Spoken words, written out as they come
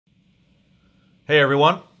Hey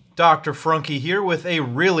everyone, Dr. Frunky here with a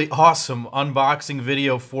really awesome unboxing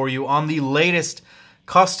video for you on the latest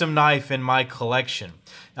custom knife in my collection.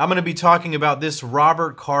 I'm going to be talking about this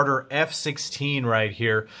Robert Carter F16 right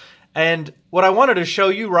here. And what I wanted to show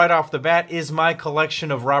you right off the bat is my collection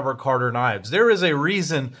of Robert Carter knives. There is a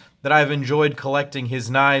reason that I've enjoyed collecting his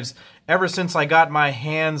knives ever since I got my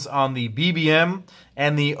hands on the BBM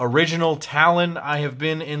and the original Talon. I have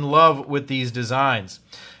been in love with these designs.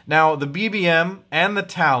 Now, the BBM and the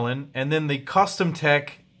Talon, and then the Custom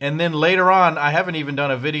Tech, and then later on, I haven't even done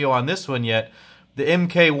a video on this one yet, the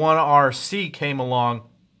MK1RC came along.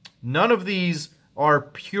 None of these are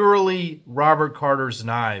purely Robert Carter's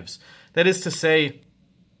knives. That is to say,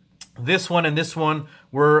 this one and this one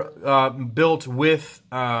were built with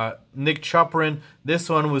Nick Chuprin. This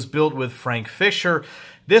one was built with Frank Fisher.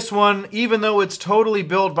 This one, even though it's totally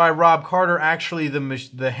built by Rob Carter, actually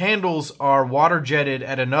the handles are water jetted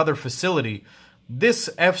at another facility. This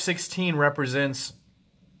F16 represents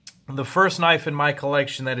the first knife in my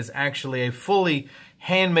collection that is actually a fully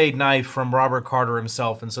handmade knife from Robert Carter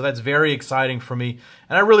himself, and so that's very exciting for me,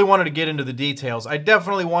 and I really wanted to get into the details. I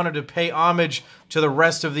definitely wanted to pay homage to the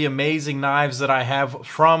rest of the amazing knives that I have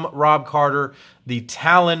from Rob Carter. The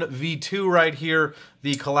Talon V2 right here,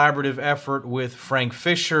 the collaborative effort with Frank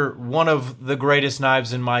Fisher, one of the greatest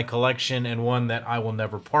knives in my collection and one that I will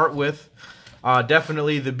never part with.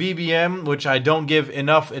 Definitely the BBM, which I don't give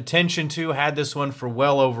enough attention to. Had this one for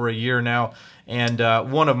well over a year now, and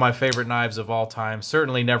one of my favorite knives of all time.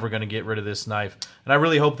 Certainly never going to get rid of this knife, and I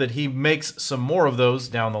really hope that he makes some more of those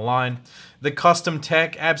down the line. The Custom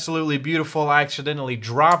Tech, absolutely beautiful. I accidentally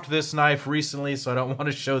dropped this knife recently, so I don't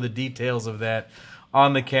want to show the details of that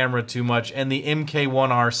on the camera too much. And the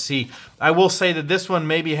MK1RC. I will say that this one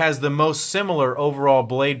maybe has the most similar overall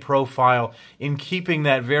blade profile in keeping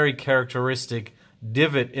that very characteristic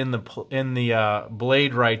divot in the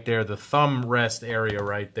blade right there, the thumb rest area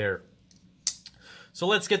right there. So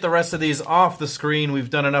let's get the rest of these off the screen. We've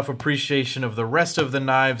done enough appreciation of the rest of the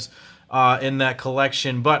knives in that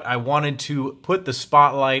collection, but I wanted to put the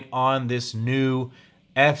spotlight on this new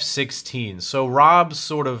F16. So Rob's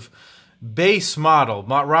sort of base model,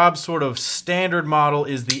 Rob's sort of standard model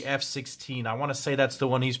is the F16. I want to say that's the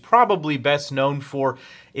one he's probably best known for.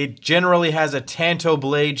 It generally has a tanto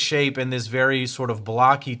blade shape and this very sort of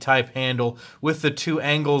blocky type handle with the two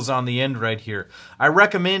angles on the end right here. I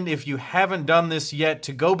recommend, if you haven't done this yet,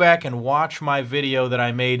 to go back and watch my video that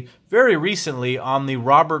I made very recently on the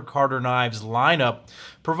Robert Carter knives lineup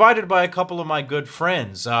provided by a couple of my good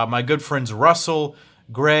friends. My good friends Russell,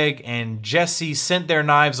 Greg, and Jesse sent their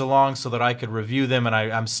knives along so that I could review them, and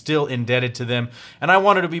I'm still indebted to them. And I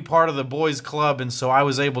wanted to be part of the boys club, and so I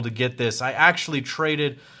was able to get this. I actually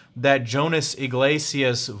traded that Jonas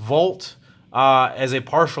Iglesias Volt as a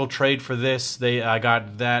partial trade for this. I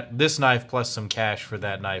got this knife plus some cash for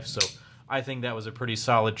that knife, so I think that was a pretty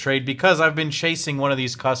solid trade because I've been chasing one of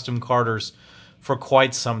these custom Carters for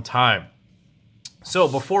quite some time. So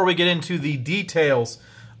before we get into the details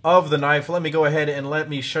of the knife, let me go ahead and let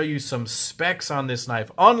me show you some specs on this knife.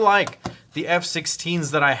 Unlike the F16s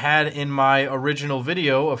that I had in my original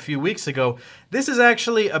video a few weeks ago, this is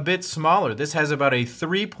actually a bit smaller. This has about a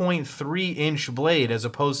 3.3 inch blade as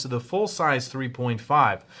opposed to the full-size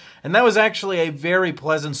 3.5. And that was actually a very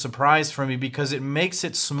pleasant surprise for me because it makes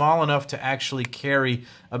it small enough to actually carry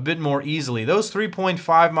a bit more easily. Those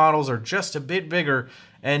 3.5 models are just a bit bigger,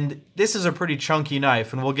 and this is a pretty chunky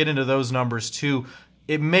knife, and we'll get into those numbers too.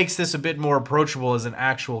 It makes this a bit more approachable as an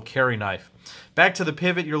actual carry knife. Back to the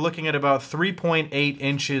pivot, you're looking at about 3.8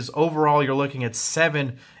 inches. Overall, you're looking at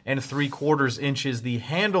 7 3/4 inches. The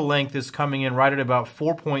handle length is coming in right at about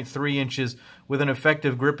 4.3 inches with an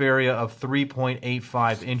effective grip area of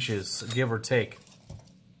 3.85 inches, give or take.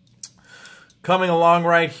 Coming along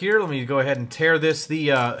right here, let me go ahead and tear this. The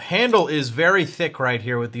handle is very thick right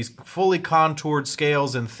here with these fully contoured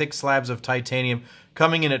scales and thick slabs of titanium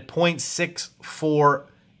coming in at 0.64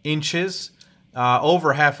 inches,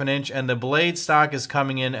 over half an inch, and the blade stock is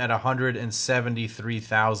coming in at 173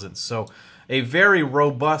 thousandths. So a very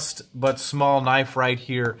robust but small knife right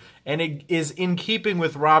here, and it is in keeping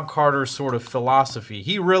with Rob Carter's sort of philosophy.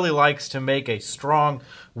 He really likes to make a strong,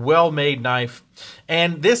 well-made knife,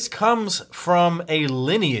 and this comes from a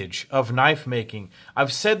lineage of knife making.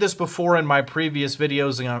 I've said this before in my previous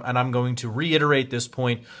videos, and I'm going to reiterate this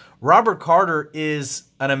point. Robert Carter is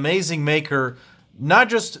an amazing maker, not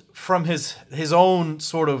just from his own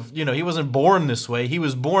sort of, he wasn't born this way. He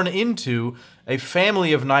was born into a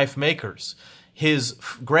family of knife makers. His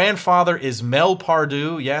grandfather is Mel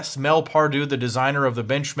Pardue. Yes, Mel Pardue, the designer of the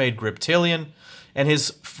Benchmade Griptilian. and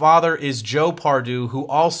his father is Joe Pardue, who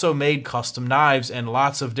also made custom knives and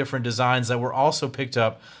lots of different designs that were also picked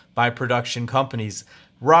up by production companies.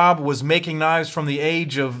 Rob was making knives from the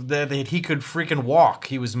age of that he could freaking walk.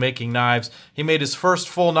 He was making knives. He made his first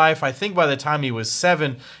full knife, I think, by the time he was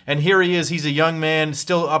 7. And here he is. He's a young man,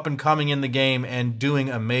 still up and coming in the game and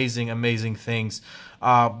doing amazing, amazing things.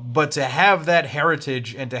 But to have that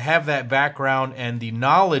heritage and to have that background and the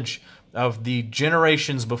knowledge of the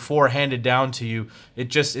generations before handed down to you, it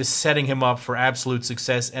just is setting him up for absolute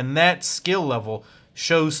success. And that skill level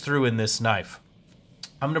shows through in this knife.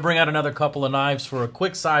 I'm going to bring out another couple of knives for a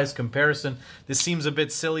quick size comparison. This seems a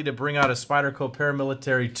bit silly to bring out a Spyderco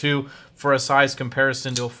Paramilitary 2 for a size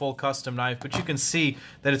comparison to a full custom knife, but you can see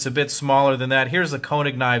that it's a bit smaller than that. Here's the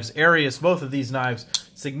Koenig knives. Arius, both of these knives,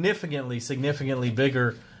 significantly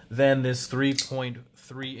bigger than this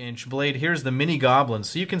 3.3-inch blade. Here's the Mini Goblin.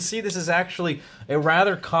 So you can see this is actually a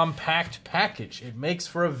rather compact package. It makes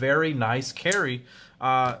for a very nice carry,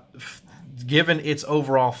 given its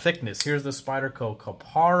overall thickness. Here's the Spyderco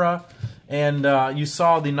Kapara, and you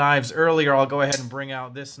saw the knives earlier. I'll go ahead and bring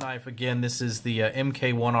out this knife again. This is the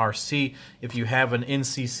MK1RC. If you have an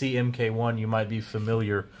NCC MK1, you might be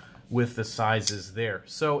familiar with the sizes there.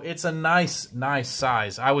 So it's a nice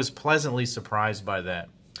size. I was pleasantly surprised by that.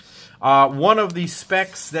 One of the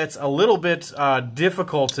specs that's a little bit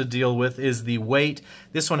difficult to deal with is the weight.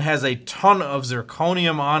 This one has a ton of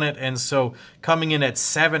zirconium on it, and so coming in at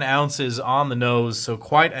 7 ounces on the nose, so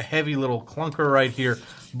quite a heavy little clunker right here.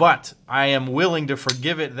 But I am willing to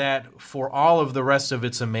forgive it that for all of the rest of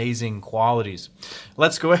its amazing qualities.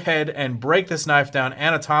 Let's go ahead and break this knife down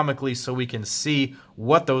anatomically so we can see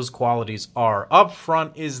what those qualities are. Up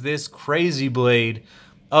front is this crazy blade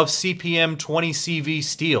of CPM 20CV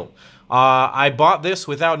steel. I bought this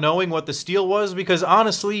without knowing what the steel was because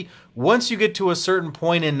honestly, once you get to a certain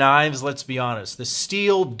point in knives, let's be honest, the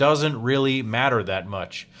steel doesn't really matter that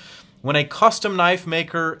much. When a custom knife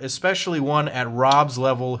maker, especially one at Rob's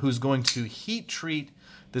level, who's going to heat treat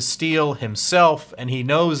the steel himself and he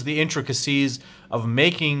knows the intricacies of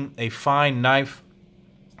making a fine knife,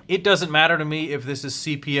 it doesn't matter to me if this is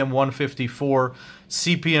CPM 154,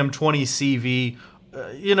 CPM 20 CV,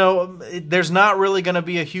 there's not really going to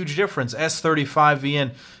be a huge difference.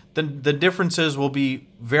 S35VN, the differences will be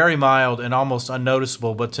very mild and almost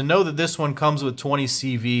unnoticeable, but to know that this one comes with 20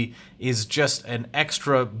 CV is just an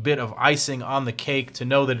extra bit of icing on the cake to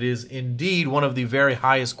know that it is indeed one of the very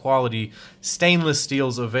highest quality stainless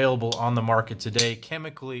steels available on the market today,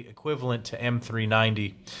 chemically equivalent to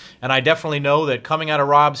M390. And I definitely know that coming out of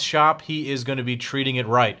Rob's shop, he is going to be treating it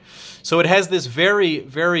right. So it has this very,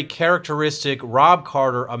 very characteristic Rob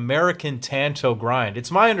Carter American Tanto grind.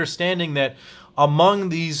 It's my understanding that among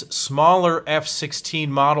these smaller F16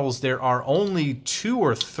 models, there are only 2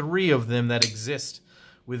 or 3 of them that exist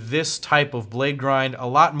with this type of blade grind. A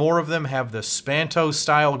lot more of them have the Spanto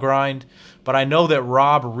style grind, but I know that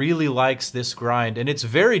Rob really likes this grind, and it's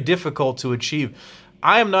very difficult to achieve.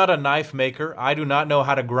 I am not a knife maker. I do not know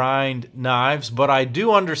how to grind knives, but I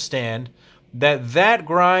do understand that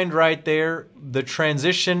grind right there, the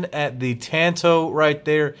transition at the Tanto right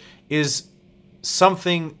there, is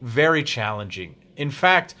something very challenging. In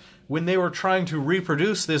fact, when they were trying to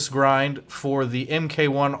reproduce this grind for the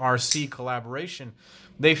MK1RC collaboration,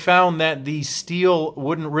 they found that the steel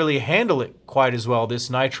wouldn't really handle it quite as well, this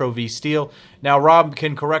Nitro V steel. Now, Rob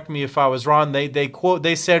can correct me if I was wrong.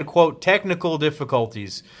 They said, quote, technical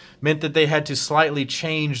difficulties meant that they had to slightly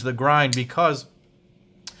change the grind because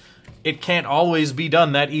it can't always be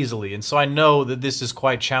done that easily, and so I know that this is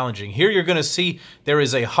quite challenging. Here you're going to see there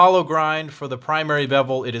is a hollow grind for the primary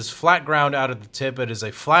bevel. It is flat ground out at the tip. It is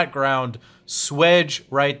a flat ground swedge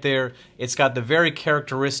right there. It's got the very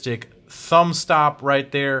characteristic thumb stop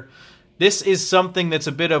right there. This is something that's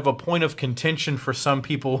a bit of a point of contention for some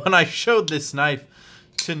people. When I showed this knife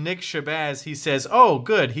to Nick Shabazz, he says, oh,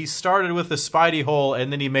 good, he started with a Spidey hole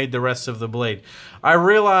and then he made the rest of the blade. I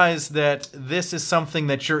realize that this is something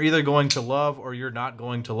that you're either going to love or you're not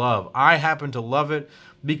going to love. I happen to love it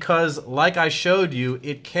because, like I showed you,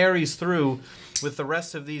 it carries through with the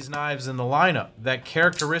rest of these knives in the lineup. That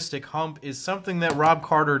characteristic hump is something that Rob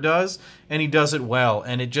Carter does, and he does it well,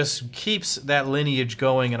 and it just keeps that lineage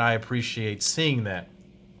going, and I appreciate seeing that.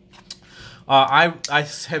 I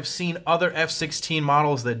have seen other F16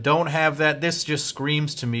 models that don't have that. This just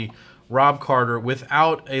screams to me Rob Carter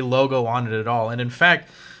without a logo on it at all. And in fact,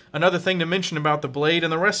 another thing to mention about the blade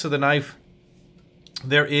and the rest of the knife,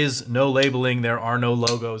 There is no labeling, there are no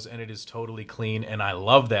logos, and it is totally clean, and I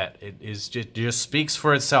love that. It just speaks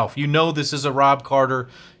for itself. You know this is a Rob Carter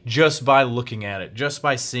just by looking at it, just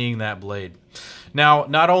by seeing that blade. Now,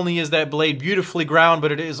 not only is that blade beautifully ground,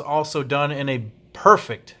 but it is also done in a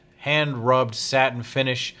perfect hand-rubbed satin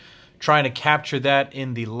finish. Trying to capture that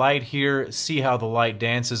in the light here. See how the light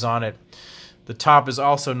dances on it. The top is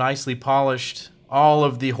also nicely polished. All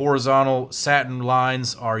of the horizontal satin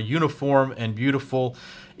lines are uniform and beautiful.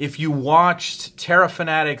 If you watched Terra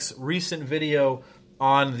Fanatic's recent video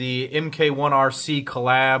on the MK1RC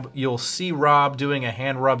collab, you'll see Rob doing a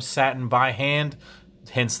hand-rubbed satin by hand,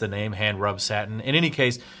 hence the name hand-rubbed satin. In any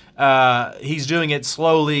case, he's doing it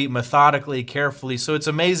slowly, methodically, carefully, so it's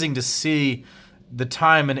amazing to see the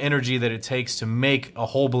time and energy that it takes to make a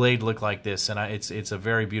whole blade look like this, and it's a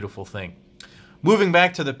very beautiful thing. Moving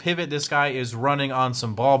back to the pivot, this guy is running on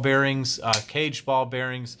some ball bearings, caged ball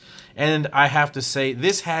bearings, and I have to say,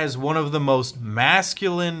 this has one of the most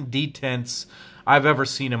masculine detents I've ever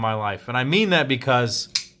seen in my life. And I mean that because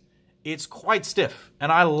it's quite stiff,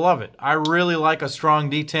 and I love it. I really like a strong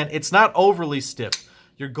detent. It's not overly stiff.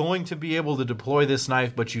 You're going to be able to deploy this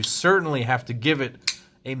knife, but you certainly have to give it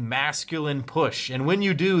a masculine push. And when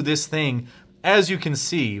you do, this thing, as you can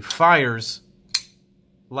see, fires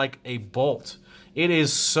like a bolt. It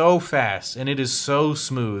is so fast, and it is so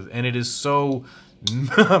smooth, and it is so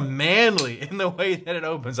manly in the way that it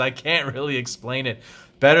opens. I can't really explain it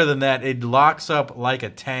better than that. It locks up like a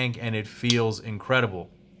tank, and it feels incredible.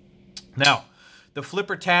 Now, the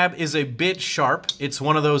flipper tab is a bit sharp. It's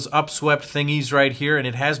one of those upswept thingies right here, and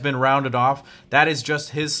it has been rounded off. That is just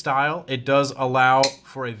his style. It does allow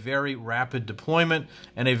for a very rapid deployment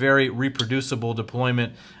and a very reproducible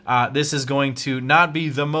deployment. This is going to not be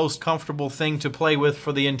the most comfortable thing to play with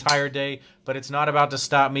for the entire day, but it's not about to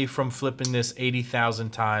stop me from flipping this 80,000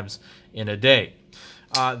 times in a day.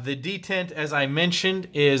 The detent, as I mentioned,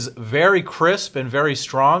 is very crisp and very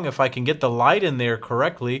strong. If I can get the light in there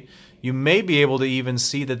correctly, you may be able to even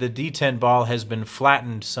see that the detent ball has been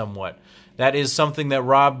flattened somewhat. That is something that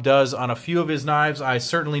Rob does on a few of his knives. I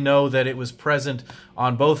certainly know that it was present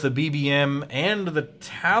on both the BBM and the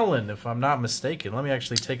Talon, if I'm not mistaken. Let me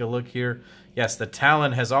actually take a look here. Yes, the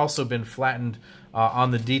Talon has also been flattened on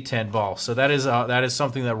the detent ball. So that is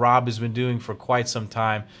something that Rob has been doing for quite some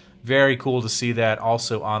time. Very cool to see that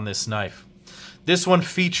also on this knife. This one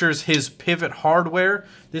features his pivot hardware.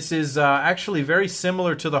 This is actually very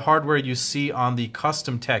similar to the hardware you see on the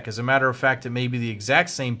Custom Tech. As a matter of fact, it may be the exact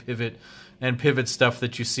same pivot and pivot stuff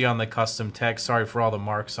that you see on the Custom Tech. Sorry for all the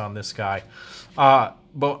marks on this guy.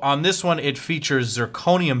 But on this one, it features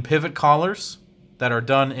zirconium pivot collars that are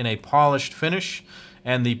done in a polished finish,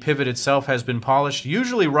 and the pivot itself has been polished.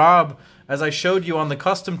 Usually Rob, as I showed you on the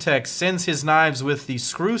Custom Tech, sends his knives with the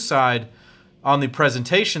screw side on the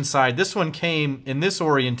presentation side. This one came in this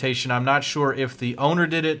orientation. I'm not sure if the owner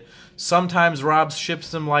did it. Sometimes Rob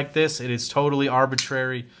ships them like this. It is totally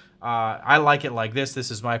arbitrary. I like it like this.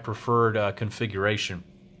 This is my preferred configuration.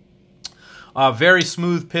 Very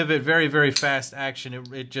smooth pivot, very, very fast action.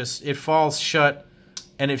 It falls shut,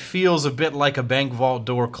 and it feels a bit like a bank vault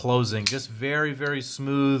door closing. Just very, very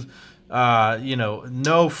smooth. You know,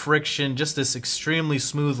 no friction, just this extremely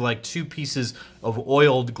smooth, like two pieces of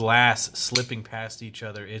oiled glass slipping past each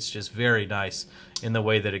other. It's just very nice in the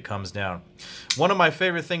way that it comes down. One of my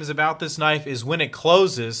favorite things about this knife is when it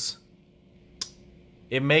closes,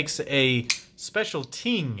 it makes a special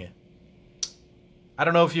ting. I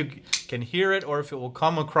don't know if you can hear it or if it will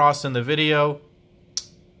come across in the video.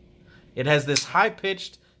 It has this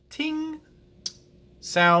high-pitched ting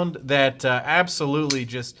sound that absolutely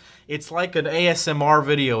just, it's like an ASMR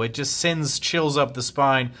video. It just sends chills up the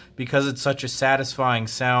spine because it's such a satisfying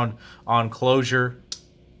sound on closure.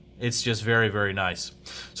 It's just very, very nice.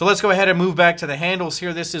 So let's go ahead and move back to the handles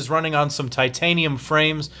here. This is running on some titanium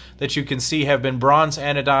frames that you can see have been bronze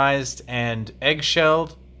anodized and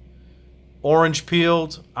eggshelled, orange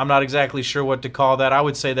peeled. I'm not exactly sure what to call that. I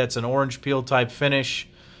would say that's an orange peel type finish.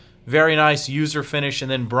 Very nice user finish,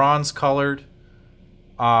 and then bronze colored.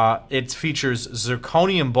 It features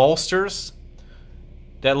zirconium bolsters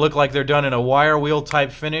that look like they're done in a wire wheel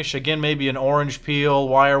type finish. Again, maybe an orange peel,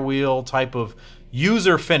 wire wheel type of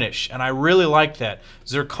user finish, and I really like that.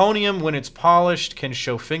 Zirconium, when it's polished, can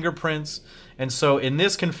show fingerprints, and so in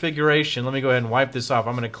this configuration, let me go ahead and wipe this off.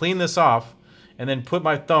 I'm going to clean this off and then put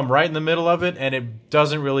my thumb right in the middle of it, and it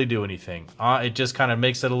doesn't really do anything. It just kind of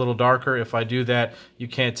makes it a little darker. If I do that, you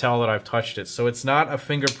can't tell that I've touched it. So it's not a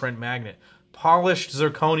fingerprint magnet. Polished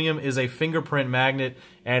zirconium is a fingerprint magnet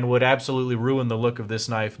and would absolutely ruin the look of this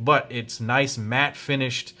knife, but it's nice matte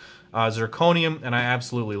finished zirconium, and I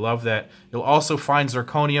absolutely love that. You'll also find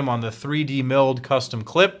zirconium on the 3D milled custom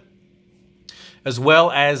clip, as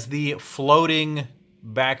well as the floating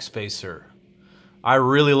backspacer. I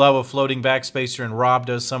really love a floating backspacer, and Rob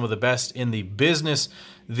does some of the best in the business.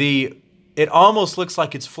 It almost looks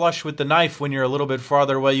like it's flush with the knife when you're a little bit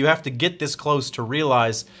farther away. You have to get this close to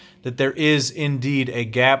realize that there is indeed a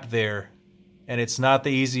gap there, and it's not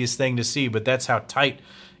the easiest thing to see, but that's how tight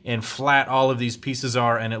and flat all of these pieces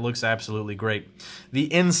are, and it looks absolutely great.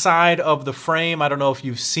 The inside of the frame, I don't know if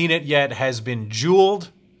you've seen it yet, has been jeweled,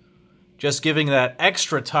 just giving that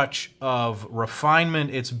extra touch of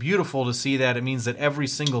refinement. It's beautiful to see that. It means that every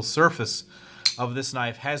single surface of this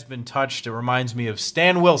knife has been touched. It reminds me of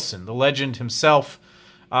Stan Wilson, the legend himself,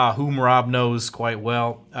 whom Rob knows quite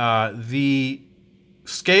well. The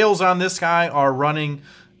scales on this guy are running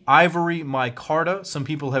ivory micarta. Some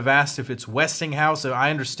people have asked if it's Westinghouse.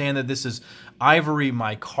 I understand that this is ivory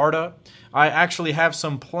micarta. I actually have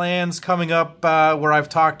some plans coming up where I've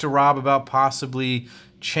talked to Rob about possibly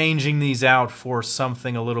changing these out for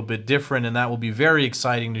something a little bit different, and that will be very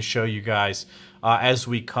exciting to show you guys as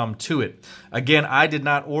we come to it. Again, I did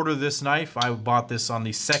not order this knife. I bought this on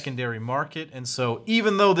the secondary market, and so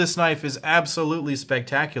even though this knife is absolutely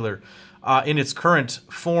spectacular in its current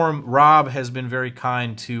form, Rob has been very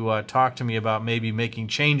kind to talk to me about maybe making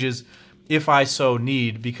changes if I so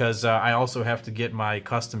need, because I also have to get my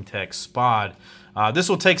custom tech spod. This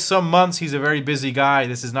will take some months. He's a very busy guy.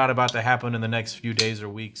 This is not about to happen in the next few days or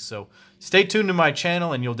weeks, so stay tuned to my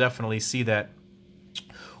channel and you'll definitely see that.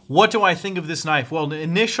 What do I think of this knife? Well, the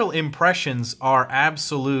initial impressions are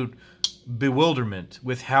absolute bewilderment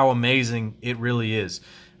with how amazing it really is.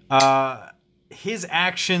 His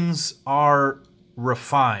actions are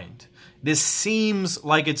refined. This seems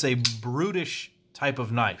like it's a brutish type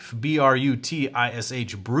of knife.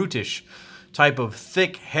 B-R-U-T-I-S-H, brutish type of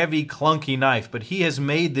thick, heavy, clunky knife. But he has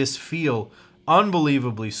made this feel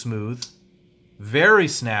unbelievably smooth, very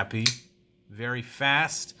snappy, very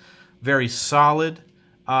fast, very solid,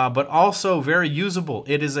 but also very usable.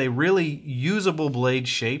 It is a really usable blade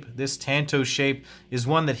shape. This Tanto shape is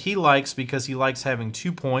one that he likes because he likes having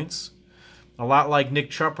 2 points. A lot like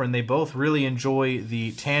Nick Chuprin, they both really enjoy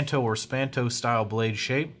the Tanto or Spanto style blade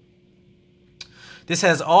shape. This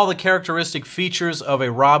has all the characteristic features of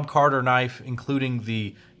a Rob Carter knife, including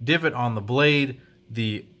the divot on the blade,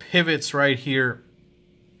 the pivots right here,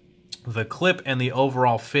 the clip, and the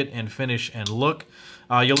overall fit and finish and look.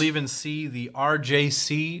 You'll even see the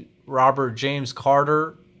RJC, Robert James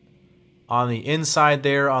Carter, on the inside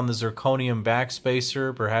there on the zirconium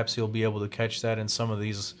backspacer. Perhaps you'll be able to catch that in some of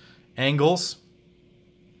these angles.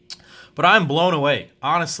 But I'm blown away.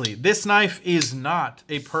 Honestly, this knife is not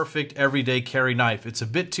a perfect everyday carry knife. It's a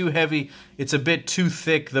bit too heavy. It's a bit too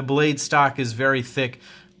thick. The blade stock is very thick.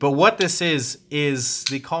 But what this is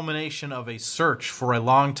the culmination of a search for a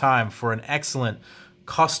long time for an excellent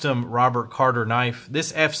custom Robert Carter knife.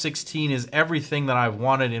 This F16 is everything that I've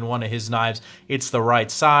wanted in one of his knives. It's the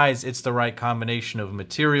right size, it's the right combination of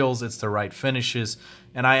materials, it's the right finishes,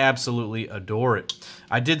 and I absolutely adore it.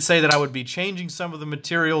 I did say that I would be changing some of the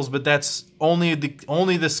materials, but that's only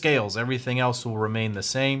the scales. Everything else will remain the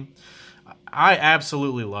same. I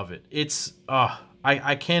absolutely love it. It's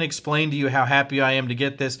I can't explain to you how happy I am to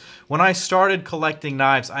get this. When I started collecting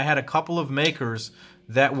knives, I had a couple of makers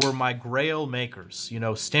that were my grail makers. You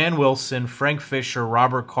know, Stan Wilson, Frank Fisher,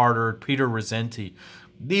 Robert Carter, Peter Rizzenti.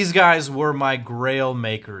 These guys were my grail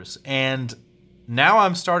makers, and now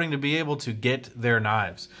I'm starting to be able to get their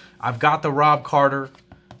knives. I've got the Rob Carter.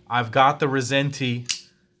 I've got the Rizzenti.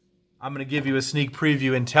 I'm going to give you a sneak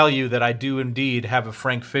preview and tell you that I do indeed have a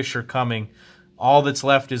Frank Fisher coming. All that's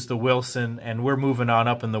left is the Wilson, and we're moving on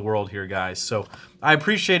up in the world here, guys. So I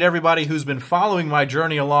appreciate everybody who's been following my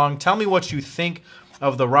journey along. Tell me what you think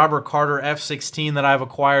of the Robert Carter F16 that I've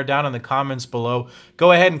acquired down in the comments below.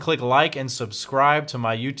 Go ahead and click like and subscribe to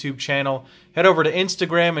my YouTube channel. Head over to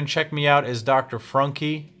Instagram and check me out as Dr.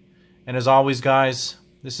 Frunky. And as always, guys,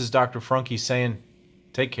 this is Dr. Frunky saying,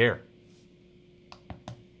 take care.